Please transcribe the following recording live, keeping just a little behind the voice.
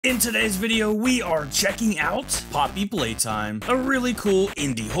In today's video, we are checking out Poppy Playtime, a really cool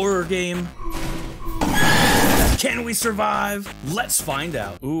indie horror game. Can we survive? Let's find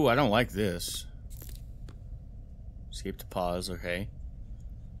out. Ooh, I don't like this. Escape to pause, okay.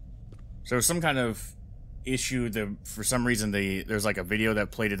 So there's some kind of issue that for some reason there's like a video that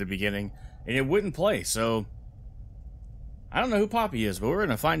played at the beginning and it wouldn't play, so I don't know who Poppy is, but we're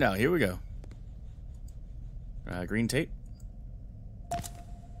gonna find out. Here we go. Green tape.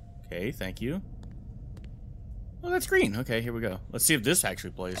 Okay, thank you. Oh, that's green. Okay, here we go. Let's see if this actually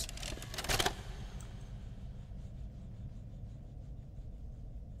plays.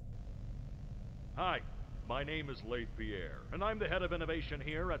 Hi, my name is Leith Pierre, and I'm the head of innovation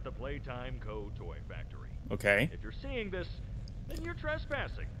here at the Playtime Co. Toy Factory. Okay. If you're seeing this, then you're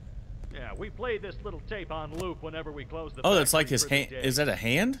trespassing. Yeah, we play this little tape on loop whenever we close the Oh, that's like factory his for the hand. day. Is that a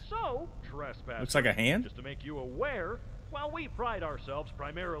hand? So, trespassing. Looks like a hand? Just to make you aware, while we pride ourselves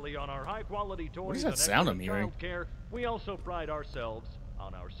primarily on our high-quality toys What is that and sound I'm excellent hearing? childcare, we also pride ourselves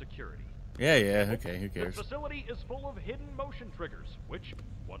on our security. Yeah, okay, who cares? This facility is full of hidden motion triggers, which,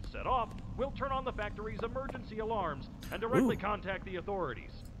 once set off, will turn on the factory's emergency alarms and directly contact the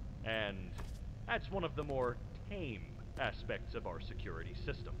authorities. And that's one of the more tame aspects of our security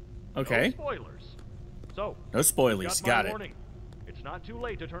system. Okay. No spoilers. So, No spoilies, got it. Warning. It's not too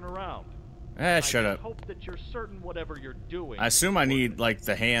late to turn around. Shut up. I hope that you're certain whatever you're doing. I assume I need, like,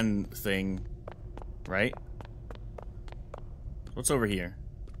 the hand thing, right? What's over here?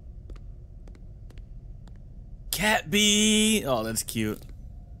 Cat bee! Oh, that's cute.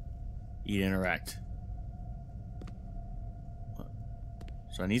 Eat, interact.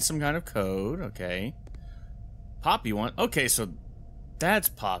 So I need some kind of code, okay. Poppy one. Okay, so that's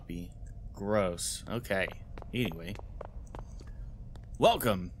Poppy. Gross. Okay. Anyway.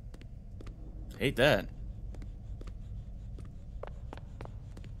 Welcome. Hate that.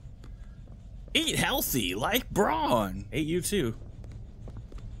 Eat healthy, like Braun. Ate you too.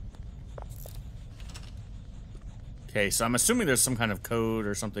 Okay, so I'm assuming there's some kind of code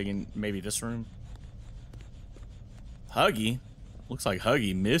or something in maybe this room. Huggy? Looks like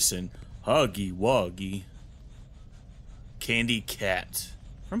Huggy missing. Huggy Wuggy. Candy Cat.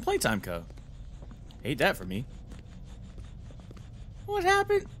 From Playtime Co. Ate that for me. What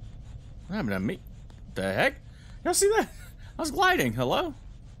happened? What happened to me? The heck? Y'all see that? I was gliding. Hello?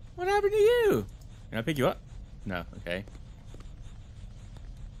 What happened to you? Can I pick you up? No. Okay.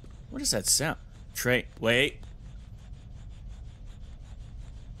 What is that sound? Wait.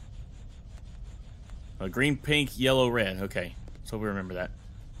 Green, pink, yellow, red. Okay. So we remember that.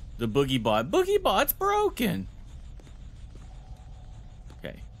 The boogie bot. Boogie bot's broken.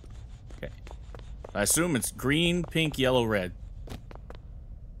 Okay. Okay. I assume it's green, pink, yellow, red.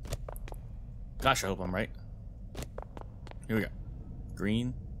 Gosh, I hope I'm right. Here we go.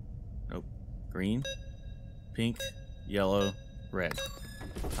 Green. Nope. Green, pink, yellow, red.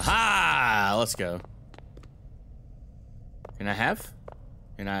 Aha! Let's go. Can I have?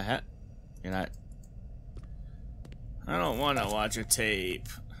 Can I? I don't want to watch a tape.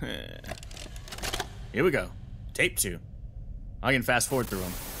 Here we go. Tape 2. I can fast forward through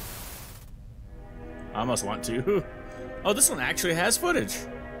them. I almost want to. Oh, this one actually has footage.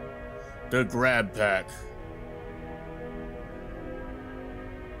 The grab pack.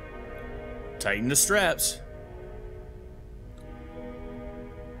 Tighten the straps.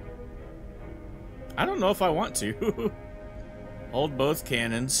 I don't know if I want to. Hold both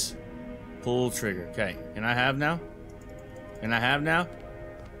cannons. Pull trigger. Okay. Can I have now? Can I have now?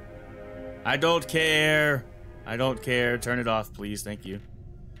 I don't care. I don't care. Turn it off, please. Thank you.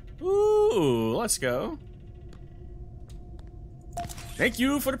 Ooh, let's go. Thank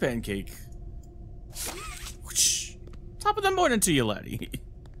you for the pancake. Whoosh. Top of the morning to you, laddie.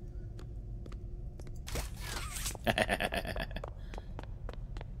 Alright,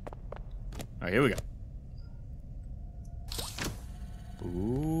 here we go.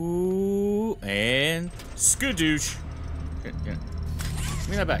 Ooh, and skadoosh. Yeah. Give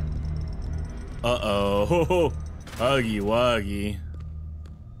me that back. Uh-oh. Huggy wuggy.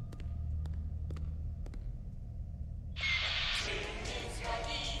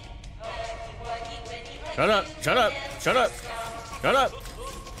 Shut up. Shut up. Shut up. Shut up.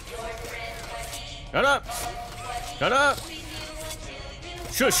 Shut up. Shut up.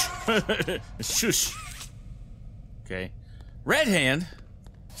 Shush. Shush. Okay. Red hand.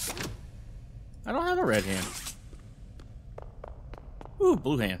 I don't have a red hand. Ooh,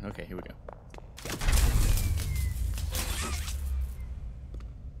 blue hand. Okay, here we go.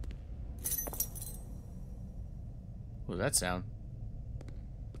 What was that sound?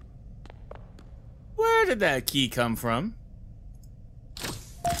 Where did that key come from?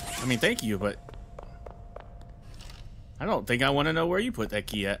 I mean, thank you, but I don't think I want to know where you put that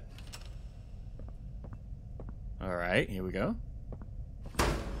key at. Alright, here we go.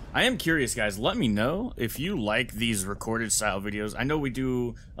 I am curious, guys. Let me know if you like these recorded style videos. I know we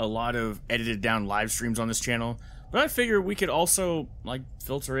do a lot of edited down live streams on this channel, but I figure we could also, like,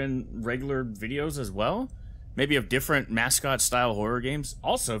 filter in regular videos as well. Maybe of different mascot style horror games.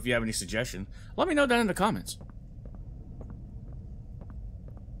 Also, if you have any suggestions, let me know down in the comments.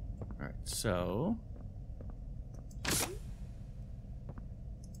 Alright, so...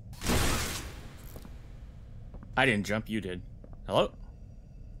 I didn't jump, you did. Hello?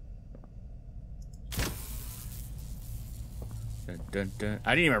 Dun, dun, dun.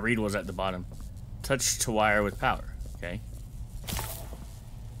 I didn't even read what was at the bottom. Touch to wire with power. Okay.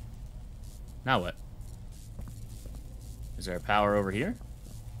 Now what? Is there power over here?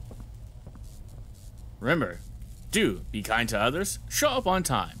 Remember, do be kind to others, show up on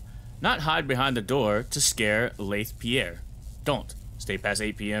time, not hide behind the door to scare Laith Pierre. Don't stay past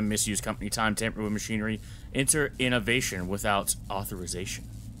 8 p.m., misuse company time, tamper with machinery, enter innovation without authorization.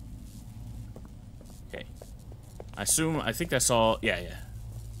 Okay. I think that's all. Yeah.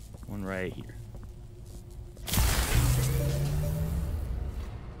 One right here.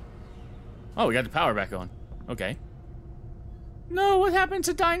 Oh, we got the power back on. Okay. No, what happened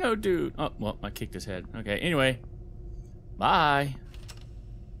to Dino Dude? Oh, well, I kicked his head. Okay, anyway. Bye.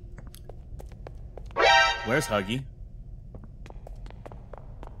 Where's Huggy?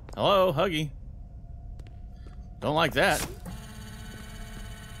 Hello, Huggy. Don't like that.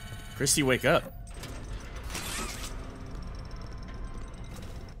 Christy, wake up.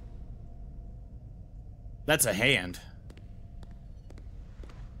 That's a hand.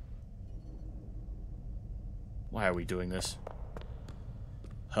 Why are we doing this?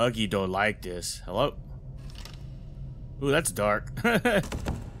 Huggy don't like this. Hello? Ooh, that's dark.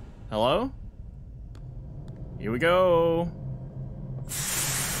 Hello? Here we go.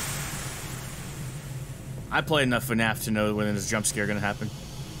 I play enough FNAF to know when this jump scare gonna happen.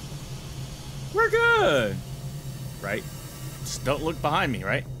 We're good! Right? Just don't look behind me,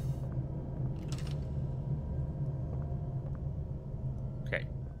 right? Okay.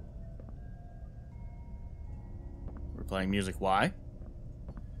 We're playing music. Why?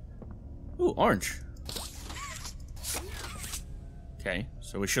 Ooh, orange. Okay,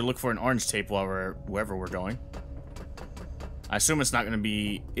 so we should look for an orange tape while we're wherever we're going. I assume it's not going to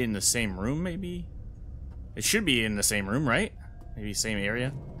be in the same room, maybe? It should be in the same room, right? Maybe same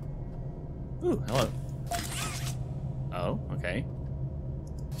area? Ooh, hello. Oh, okay.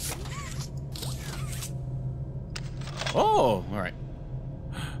 Oh, alright.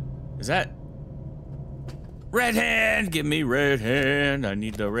 Is that... Red hand! Give me red hand! I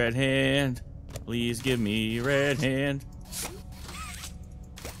need the red hand. Please give me red hand.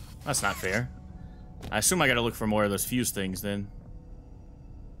 That's not fair. I assume I gotta look for more of those fuse things then.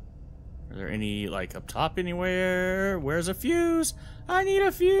 Are there any, like, up top anywhere? Where's a fuse? I need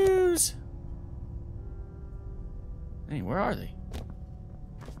a fuse! Hey, where are they?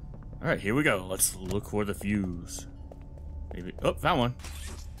 Alright, here we go. Let's look for the fuse. Maybe. Oh, found one.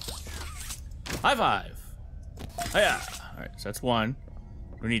 High five! Oh, yeah. Alright, so that's one.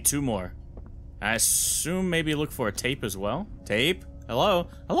 We need two more. I assume maybe look for a tape as well. Tape? Hello?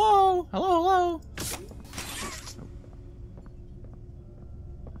 Hello? Hello? Hello?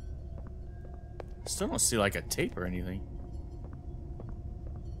 Still don't see like a tape or anything.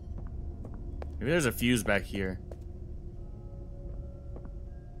 Maybe there's a fuse back here.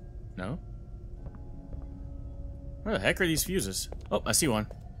 No? Where the heck are these fuses? Oh, I see one.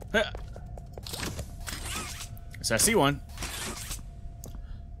 Yes, I see one.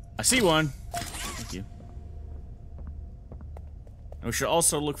 I see one. Thank you. And we should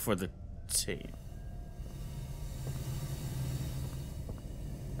also look for the tape.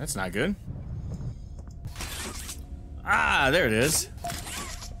 That's not good. Ah, there it is.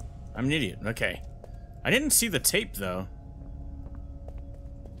 I'm an idiot. Okay. I didn't see the tape, though.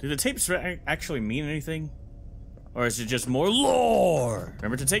 Do the tapes actually mean anything? Or is it just more lore?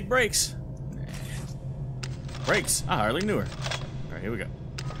 Remember to take breaks. Breaks. I hardly knew her. Alright, here we go.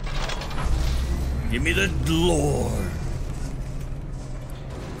 Give me the lore.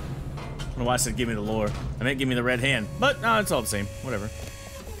 I don't know why I said give me the lore. I meant give me the red hand. But, no, it's all the same. Whatever.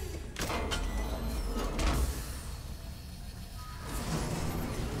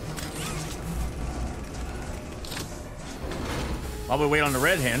 While we wait on the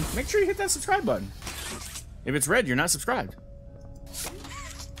red hand, make sure you hit that subscribe button. If it's red, you're not subscribed.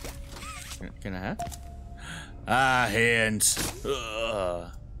 Can I have? Ah, hands. Ugh.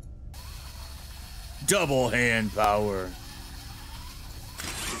 Double hand power.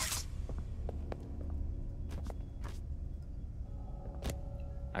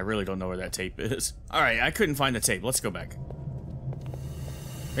 really don't know where that tape is. Alright, I couldn't find the tape. Let's go back.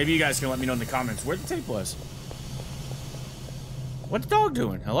 Maybe you guys can let me know in the comments where the tape was. What's the dog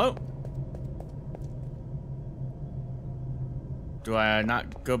doing? Hello? Do I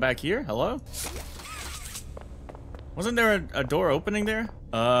not go back here? Hello? Wasn't there a door opening there?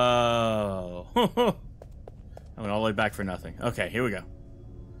 Oh. I went all the way back for nothing. Okay, here we go.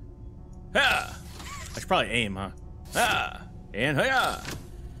 Ha! I should probably aim, huh? Ah! And hiya!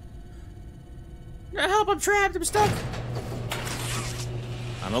 Help, I'm trapped, I'm stuck!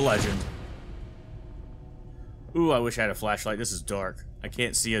 I'm a legend. Ooh, I wish I had a flashlight. This is dark. I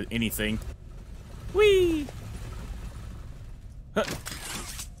can't see anything. Whee! Huh.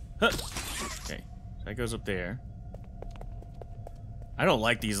 Huh. Okay, that goes up there. I don't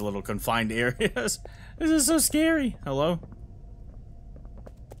like these little confined areas. This is so scary. Hello?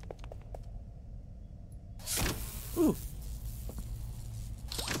 Ooh.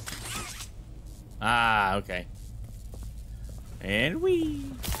 Ah, okay. And wee.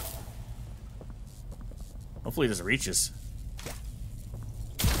 Hopefully this reaches.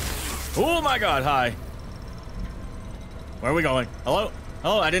 Oh my god, hi. Where are we going? Hello?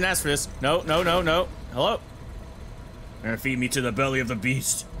 Hello, I didn't ask for this. No, no, no, no. Hello? You're gonna feed me to the belly of the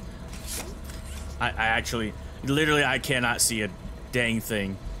beast. I actually, literally, I cannot see a dang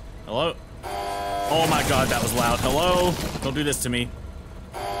thing. Hello? Oh my god, that was loud. Hello? Don't do this to me.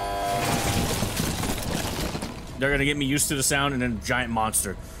 They're gonna get me used to the sound and then giant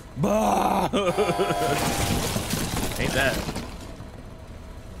monster. Bah! Hate that.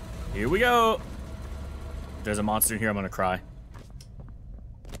 Here we go. If there's a monster in here, I'm gonna cry.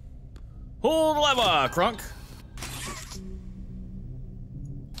 Hold the lever, Crunk.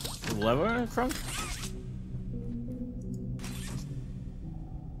 Lever, Crunk?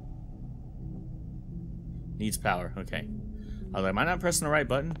 Needs power, okay. I was like, am I not pressing the right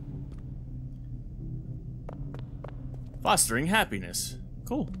button? Fostering happiness.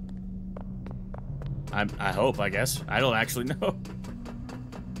 Cool. I hope, I guess. I don't actually know.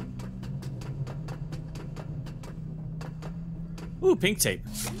 Ooh, pink tape.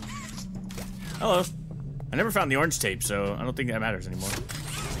 Hello. I never found the orange tape, so I don't think that matters anymore.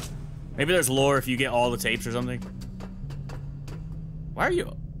 Maybe there's lore if you get all the tapes or something. Why are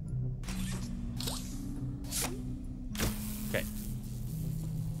you... Okay.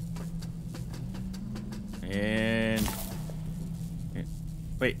 And...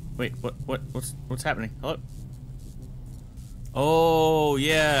 Wait, what's happening? Hello? Oh,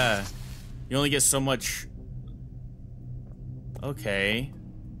 yeah. You only get so much... Okay.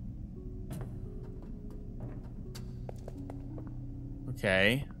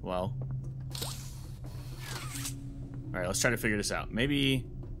 Okay, well. Alright, let's try to figure this out. Maybe...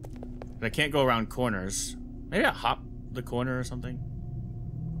 But I can't go around corners. Maybe I hop the corner or something?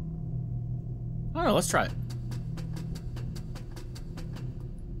 I don't know, let's try it.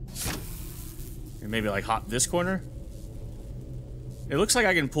 And maybe like hop this corner? It looks like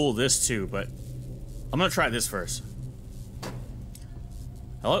I can pull this too, but... I'm gonna try this first.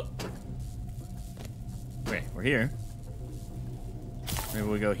 Hello? Okay, we're here. Maybe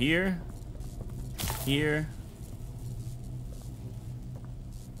we go here. Here.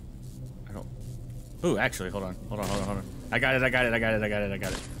 I don't... Ooh, actually, hold on. Hold on. I got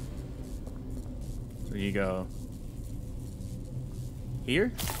it. So you go...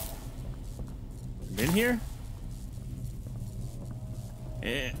 Here? And then here?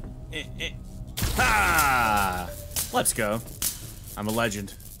 Ha! Let's go. I'm a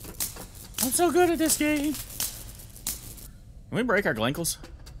legend. I'm so good at this game. Can we break our glankles?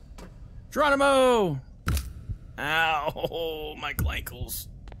 Geronimo! Ow, my glankles.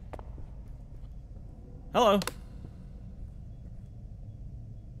 Hello.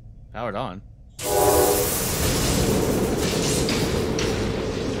 Powered on.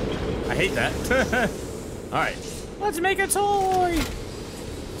 I hate that. Alright, let's make a toy!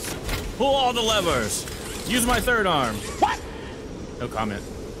 Pull all the levers. Use my third arm. What? No comment.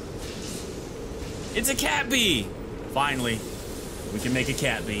 It's a cat bee! Finally, we can make a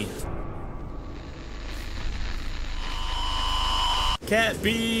cat bee. Cat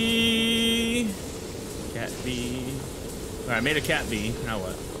bee! Cat bee. Alright, I made a cat bee. Now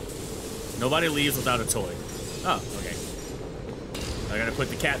what? Nobody leaves without a toy. Oh, okay. I gotta put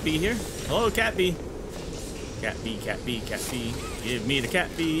the cat bee here. Hello, cat bee. Cat bee, cat bee, cat bee. Give me the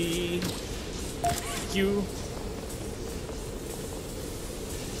cat bee. Thank you.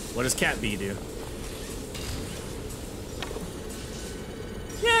 What does cat bee do?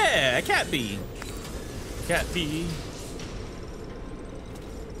 Yeah, a cat bee. Cat bee.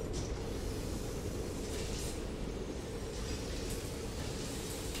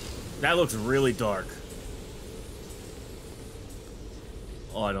 That looks really dark.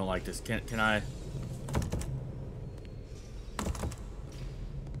 Oh, I don't like this. Can I?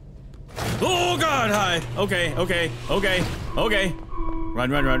 Oh God! Hi. Okay. Okay. Okay. Okay.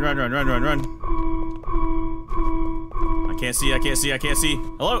 Run! Run! Run! Run! Run! Run! Run! Run! I can't see. I can't see. I can't see.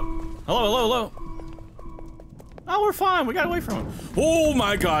 Hello. Hello. Hello. Hello. Oh, we're fine. We got away from him. Oh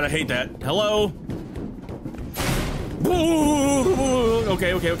my God! I hate that. Hello.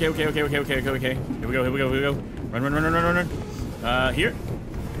 Okay. Okay. Okay. Okay. Okay. Okay. Okay. Okay. Okay. Here we go. Here we go. Here we go. Run! Run! Run! Run! Run! Run! Run! Here.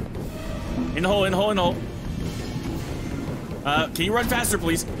 In the hole. In the hole. In the hole. Can you run faster,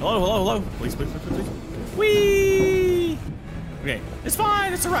 please? Hello, hello, hello. Please, please, please, please. Whee! Okay, it's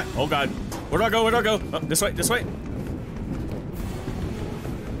fine, it's alright. Oh God, where do I go, where do I go? Oh, this way, this way.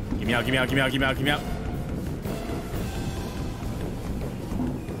 Get me out, get me out, get me out, get me out, get me out.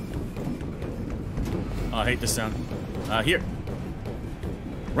 Oh, I hate this sound. Here.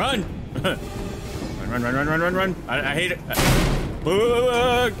 Run! Run, run, run, run, run, run, run. I hate it.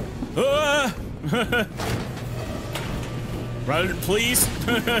 Run, please.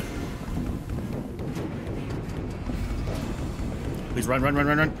 Please run, run, run,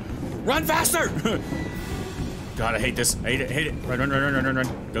 run, run. Run faster! God, I hate this. I hate it, hate it. Run, run, run, run, run, run,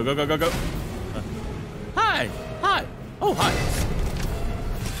 run. Go, go, go, go, go. Hi! Hi! Oh, hi!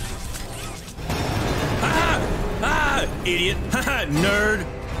 Ah! Ah! Idiot! Haha! Nerd!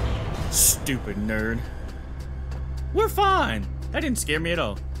 Stupid nerd. We're fine. That didn't scare me at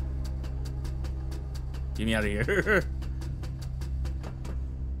all. Get me out of here.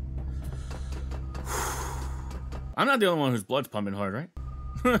 I'm not the only one whose blood's pumping hard, right?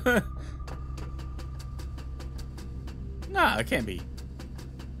 Nah, it can't be.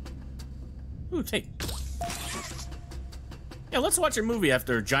 Ooh, take. Yeah, let's watch a movie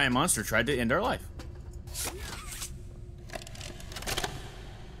after a giant monster tried to end our life.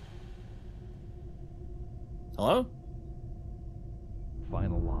 Hello?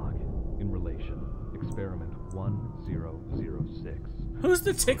 Final log. In relation. Experiment 1006. Who's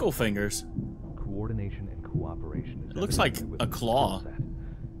the tickle fingers? Coordination and cooperation is It looks like a claw. Set,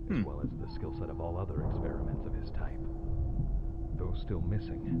 as well as the skill set of all other experiments of his type. Though still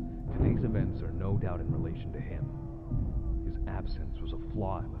missing, today's events are no doubt in relation to him. His absence was a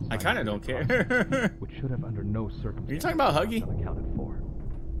flaw in the I kind of don't care. which should have under no circumstances Are you talking about Huggy? been accounted for.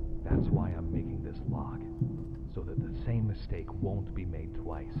 That's why I'm making this log, so that the same mistake won't be made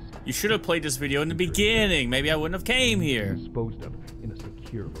twice. You should have played this video in the beginning. Maybe I wouldn't have came here. Disposed of in a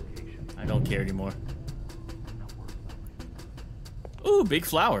secure location. I don't care anymore. Ooh, big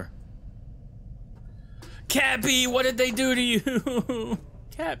flower. Cappy, what did they do to you?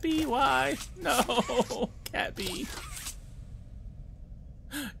 Cappy, why? No, Cappy.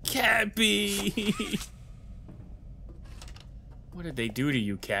 Cappy. What did they do to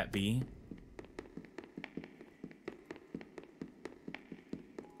you, Cappy?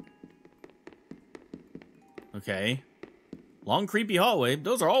 Okay. Long, creepy hallway.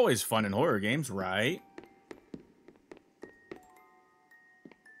 Those are always fun in horror games, right?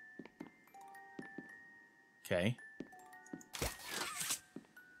 Okay.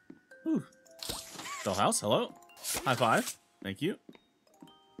 Ooh. Dollhouse, hello. High five. Thank you.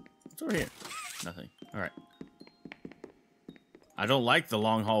 What's over here? Nothing. Alright. I don't like the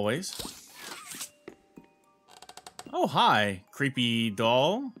long hallways. Oh, hi. Creepy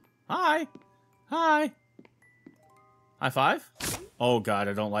doll. Hi. Hi. High five? Oh God,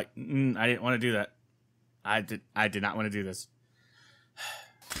 I don't like. I didn't want to do that. I did not want to do this.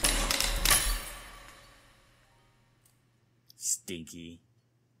 Stinky.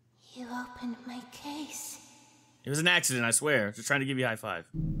 You opened my case. It was an accident, I swear. Just trying to give you a high five.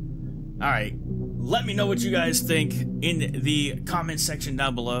 All right, let me know what you guys think in the comment section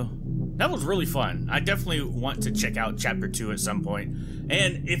down below. That was really fun. I definitely want to check out Chapter 2 at some point.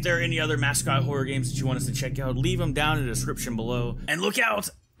 And if there are any other mascot horror games that you want us to check out, leave them down in the description below. And look out!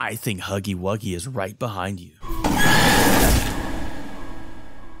 I think Huggy Wuggy is right behind you.